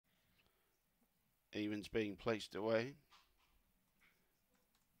Evens being placed away.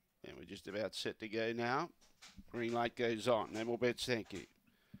 And we're just about set to go now. Green light goes on. No more bets, thank you.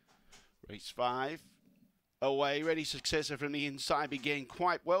 Race 5. Away, Ready Successor from the inside began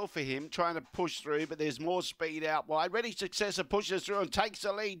quite well for him, trying to push through, but there's more speed out wide. Ready Successor pushes through and takes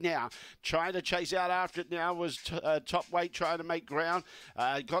the lead now. Trying to chase out after it now was Top Weight, trying to make ground.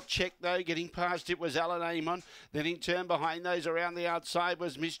 Got checked though, getting past it was Alan Amon. Then in turn behind those around the outside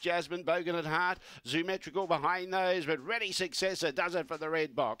was Miss Jasmine, Bogan at Heart. Zoometrical behind those, but Ready Successor does it for the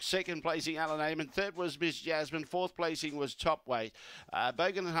red box. Second placing Alan Amon, third was Miss Jasmine, fourth placing was Top Weight.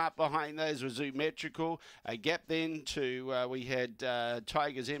 Bogan at Heart behind those was Zoometrical. A gap then to, we had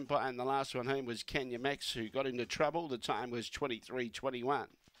Tiger's Empire, and the last one home was Kenya Max, who got into trouble. The time was 23:21.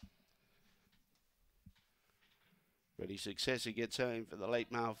 Ready Successor gets home for the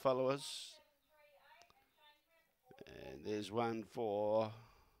late mail followers. And there's one for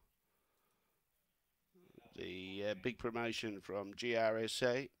the big promotion from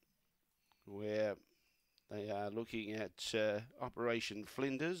GRSA, where they are looking at Operation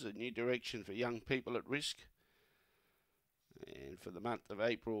Flinders, a new direction for young people at risk. And for the month of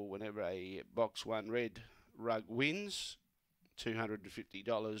April, whenever a Box 1 Red rug wins,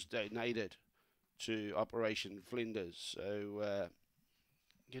 $250 donated to Operation Flinders. So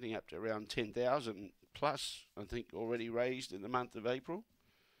getting up to around 10,000 plus, I think, already raised in the month of April.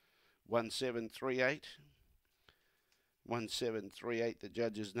 1738. 1738, the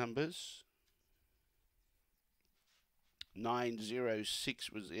judges' numbers.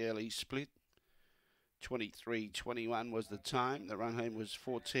 906 was the early split. 23:21 was the time. The run home was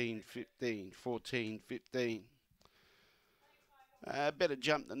 14:15. 14:15. Better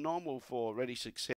jump than normal for Ready Success.